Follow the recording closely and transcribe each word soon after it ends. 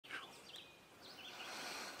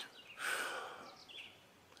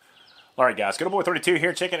Alright guys, Good Old Boy 32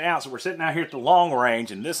 here, check it out. So we're sitting out here at the long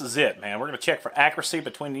range, and this is it, man. We're going to check for accuracy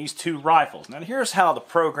between these two rifles. Now here's how the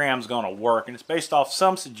program's going to work, and it's based off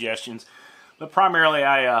some suggestions, but primarily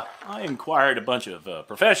I inquired a bunch of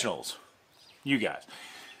professionals, you guys.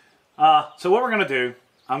 So what we're going to do,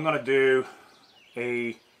 I'm going to do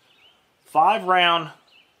a 5-round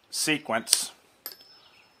sequence,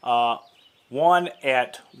 one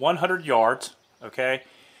at 100 yards, okay?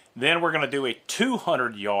 Then we're going to do a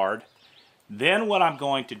 200 yard. Then what I'm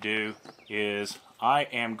going to do is I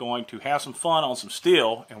am going to have some fun on some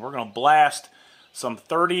steel, and we're going to blast some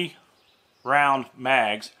 30-round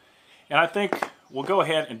mags. And I think we'll go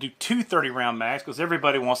ahead and do two 30-round mags because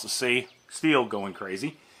everybody wants to see steel going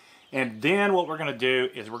crazy. And then what we're going to do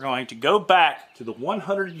is we're going to go back to the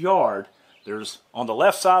 100 yard. There's on the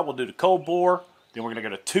left side, we'll do the cold bore. Then we're going to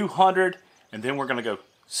go to 200, and then we're going to go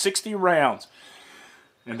 60 rounds.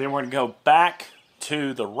 And then we're going to go back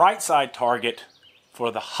to the right side target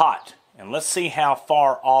for the hot. And let's see how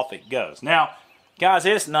far off it goes. Now, guys,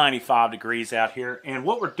 it's 95 degrees out here. And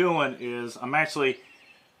what we're doing is I'm actually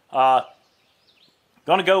going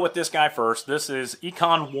to go with this guy first. This is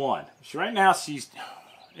Econ 1. So right now, it's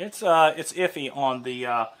iffy on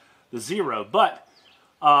the 0. But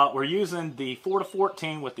we're using the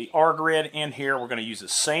 4-14 with the R-Grid in here. We're going to use the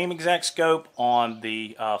same exact scope on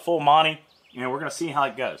the full Monty. And we're going to see how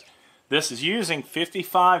it goes. This is using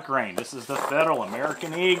 55 grain. This is the Federal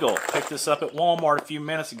American Eagle. Picked this up at Walmart a few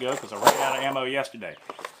minutes ago because I ran out of ammo yesterday.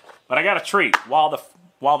 But I got a treat. While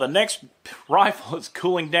the next rifle is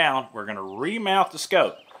cooling down, we're going to remount the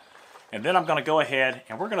scope. And then I'm going to go ahead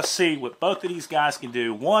and we're going to see what both of these guys can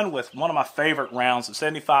do. One with one of my favorite rounds, the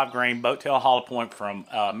 75 grain boat tail hollow point from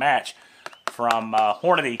Match from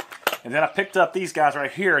Hornady. And then I picked up these guys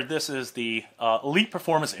right here. This is the Elite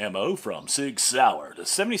Performance Ammo from Sig Sauer. The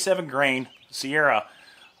 77 grain Sierra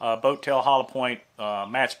boat tail hollow point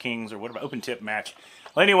Match Kings or whatever, open tip match.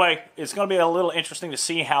 Well, anyway, it's going to be a little interesting to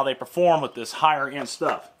see how they perform with this higher end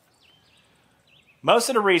stuff. Most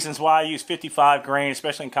of the reasons why I use 55 grain,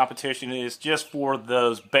 especially in competition, is just for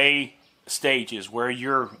those bay stages where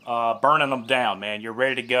you're burning them down, man. You're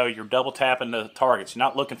ready to go. You're double tapping the targets. You're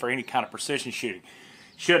not looking for any kind of precision shooting.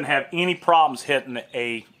 Shouldn't have any problems hitting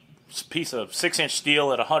a piece of 6-inch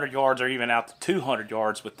steel at 100 yards or even out to 200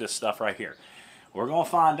 yards with this stuff right here. We're going to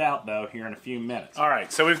find out, though, here in a few minutes. All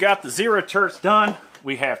right, so we've got the 0 turrets done.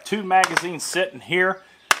 We have 2 magazines sitting here.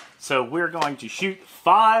 So we're going to shoot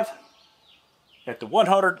 5 at the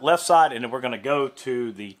 100 left side, and then we're going to go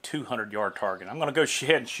to the 200-yard target. I'm going to go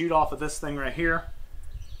ahead and shoot off of this thing right here.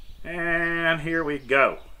 And here we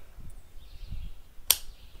go.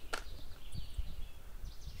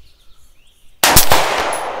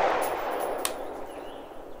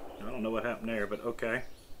 I don't know what happened there, but okay.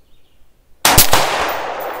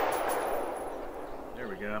 There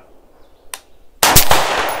we go.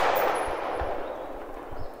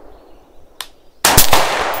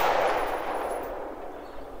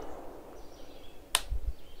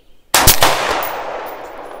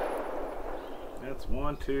 That's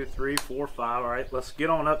 1, 2, 3, 4, 5. All right, let's get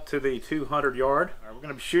on up to the 200 yard. All right, we're going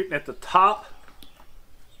to be shooting at the top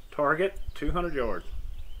target, 200 yards.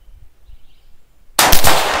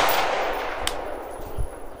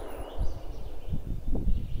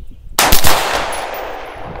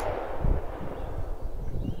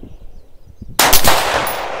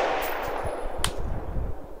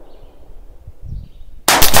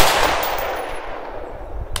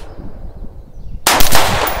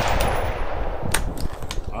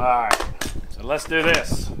 Alright, so let's do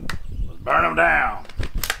this. Let's burn them down.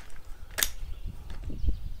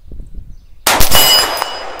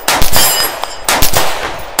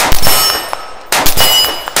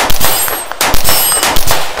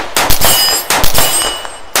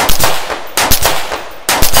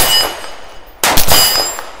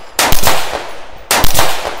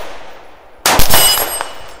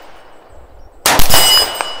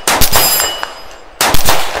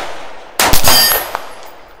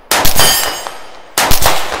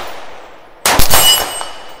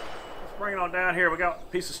 Bring it on down here. We got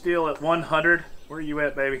a piece of steel at 100. Where are you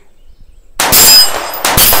at, baby?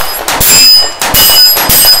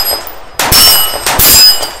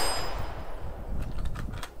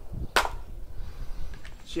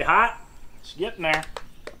 She hot? She's getting there.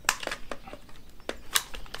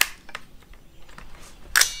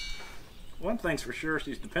 One thing's for sure,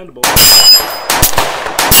 she's dependable.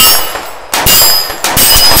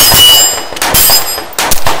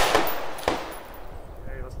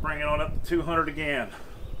 Bring it on up to 200 again.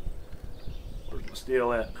 Where's my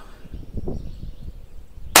steel at?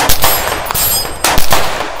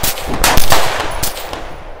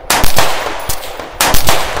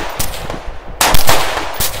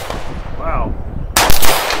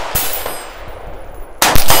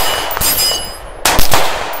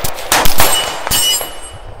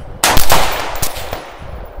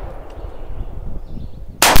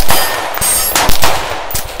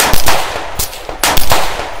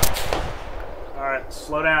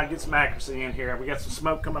 some accuracy in here. We got some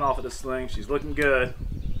smoke coming off of this thing. She's looking good.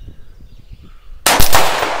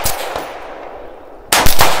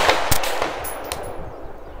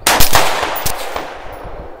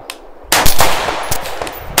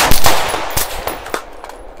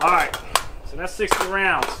 Alright, so that's 60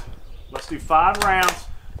 rounds. Let's do 5 rounds.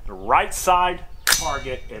 The right side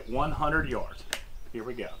target at 100 yards. Here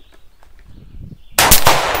we go.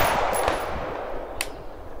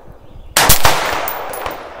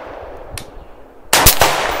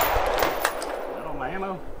 That on my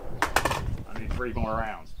ammo? I need 3 more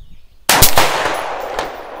rounds.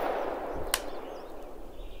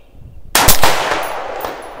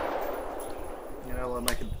 You know, I'll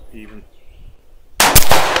make it even.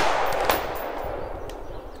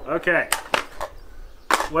 Okay.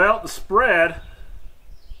 Well, the spread,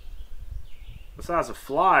 besides a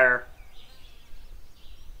flyer,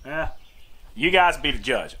 you guys be the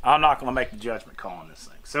judge. I'm not going to make the judgment call on this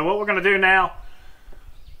thing. So what we're going to do now,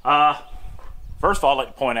 first of all, I'd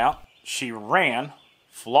like to point out, she ran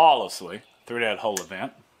flawlessly through that whole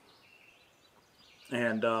event.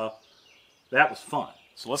 And that was fun.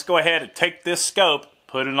 So let's go ahead and take this scope,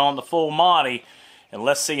 put it on the full Monty, and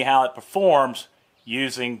let's see how it performs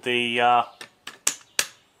using the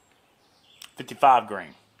 55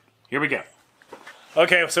 grain. Here we go.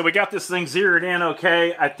 Okay, so we got this thing zeroed in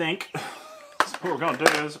okay, I think. So what we're going to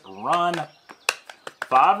do is run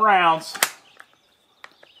 5 rounds.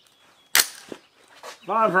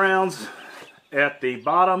 5 rounds at the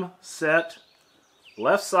bottom set.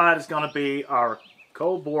 Left side is going to be our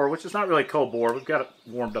cold bore, which is not really cold bore. We've got it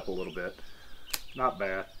warmed up a little bit. Not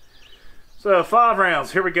bad. So 5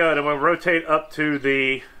 rounds, here we go. Then we'll rotate up to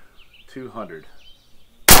the 200.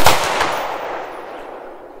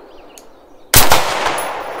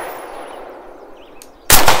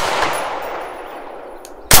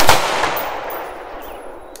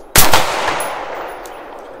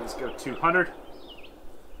 Let's go 200.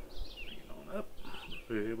 Bring it on up.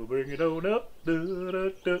 We'll bring it on up.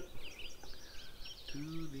 To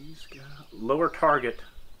these guys. Lower target.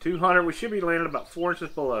 200. We should be landing about 4 inches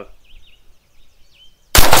below.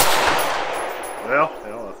 Well,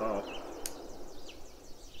 hell, I thought.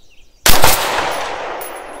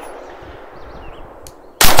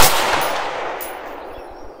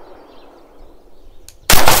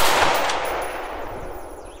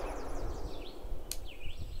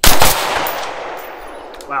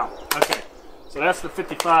 Wow, okay. So that's the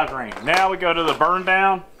 55 grain. Now we go to the burn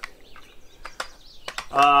down.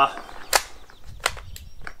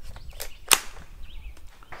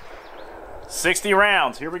 60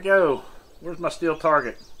 rounds. Here we go. Where's my steel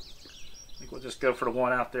target? I think we'll just go for the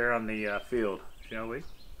one out there on the field, shall we?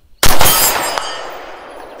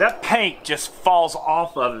 That paint just falls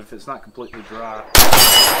off of it if it's not completely dry.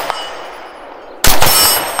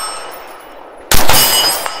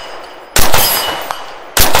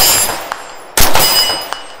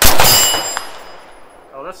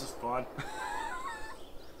 Oh, this is fun.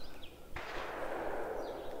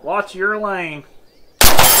 Watch your lane.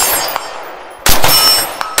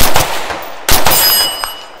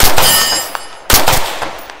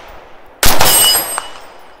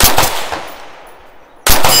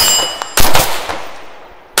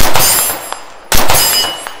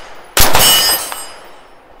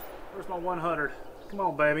 Where's my 100? Come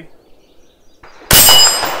on, baby.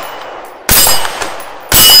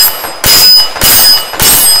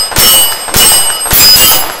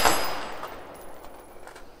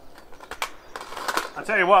 I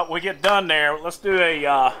tell you what, we get done there. Let's do a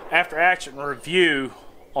after action review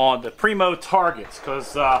on the Primo targets,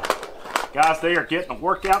 because guys, they are getting a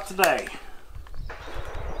workout today.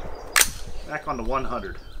 Back on the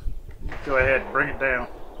 100. Go ahead and bring it down.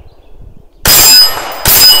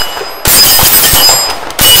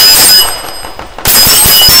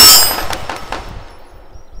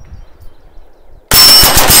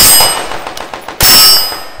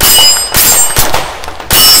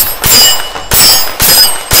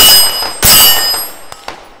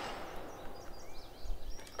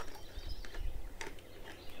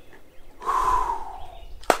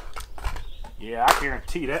 Yeah, I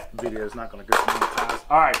guarantee that video is not going to go monetized.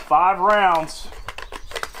 All right, 5 rounds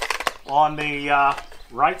on the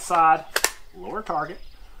right side, lower target.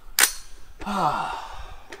 Let's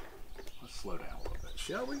slow down a little bit,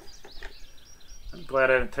 shall we? I'm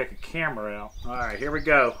glad I didn't take a camera out. All right, here we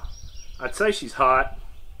go. I'd say she's hot.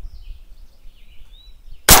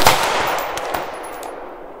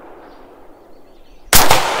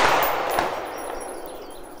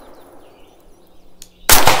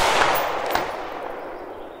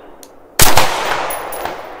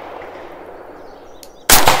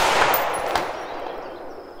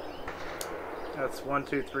 1,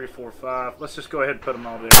 2, 3, 4, 5. Let's just go ahead and put them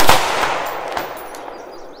all there.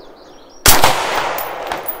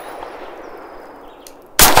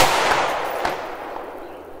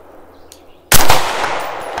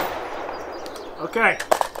 Okay.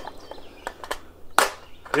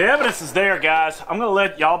 The evidence is there, guys. I'm going to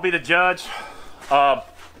let y'all be the judge.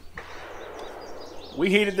 We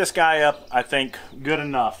heated this guy up, I think, good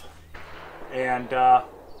enough. And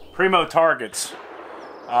Primo targets.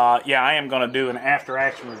 Yeah, I am going to do an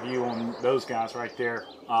after-action review on those guys right there.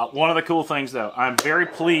 One of the cool things, though, I'm very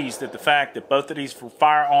pleased at the fact that both of these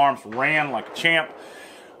firearms ran like a champ.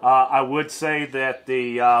 I would say that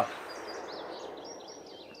the...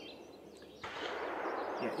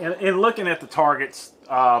 in looking at the targets,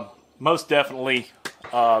 most definitely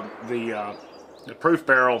the proof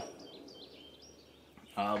barrel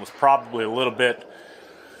was probably a little bit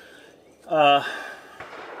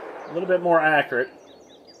more accurate,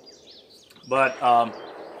 but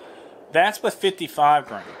that's with 55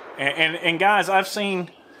 grain. And guys, I've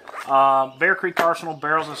seen Bear Creek Arsenal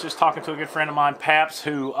barrels. I was just talking to a good friend of mine, Paps,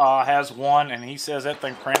 who has one, and he says that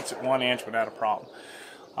thing prints at 1 inch without a problem.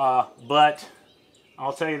 But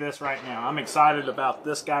I'll tell you this right now, I'm excited about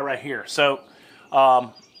this guy right here. So,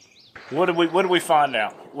 what did we find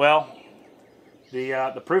out? Well,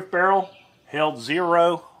 the proof barrel held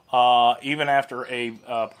 0, even after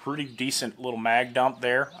a pretty decent little mag dump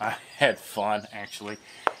there. I had fun, actually.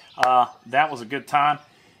 That was a good time.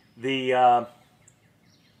 The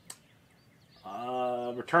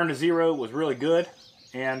return to 0 was really good,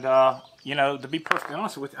 and you know, to be perfectly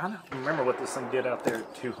honest with you, I don't remember what this thing did out there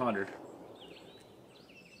at 200.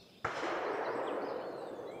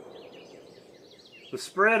 The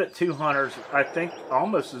spread at 200, I think,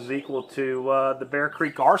 almost is equal to the Bear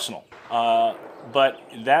Creek Arsenal. But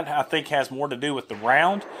that, I think, has more to do with the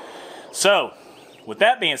round. So, with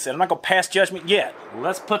that being said, I'm not going to pass judgment yet.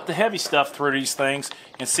 Let's put the heavy stuff through these things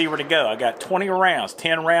and see where to go. I got 20 rounds,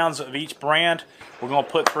 10 rounds of each brand we're going to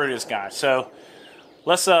put through this guy. So,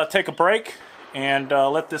 let's take a break and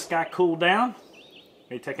let this guy cool down.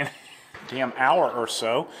 May take a damn hour or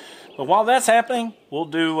so. But while that's happening, we'll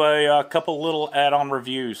do a couple little add-on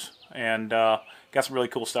reviews, and got some really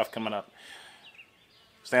cool stuff coming up.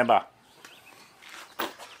 Stand by.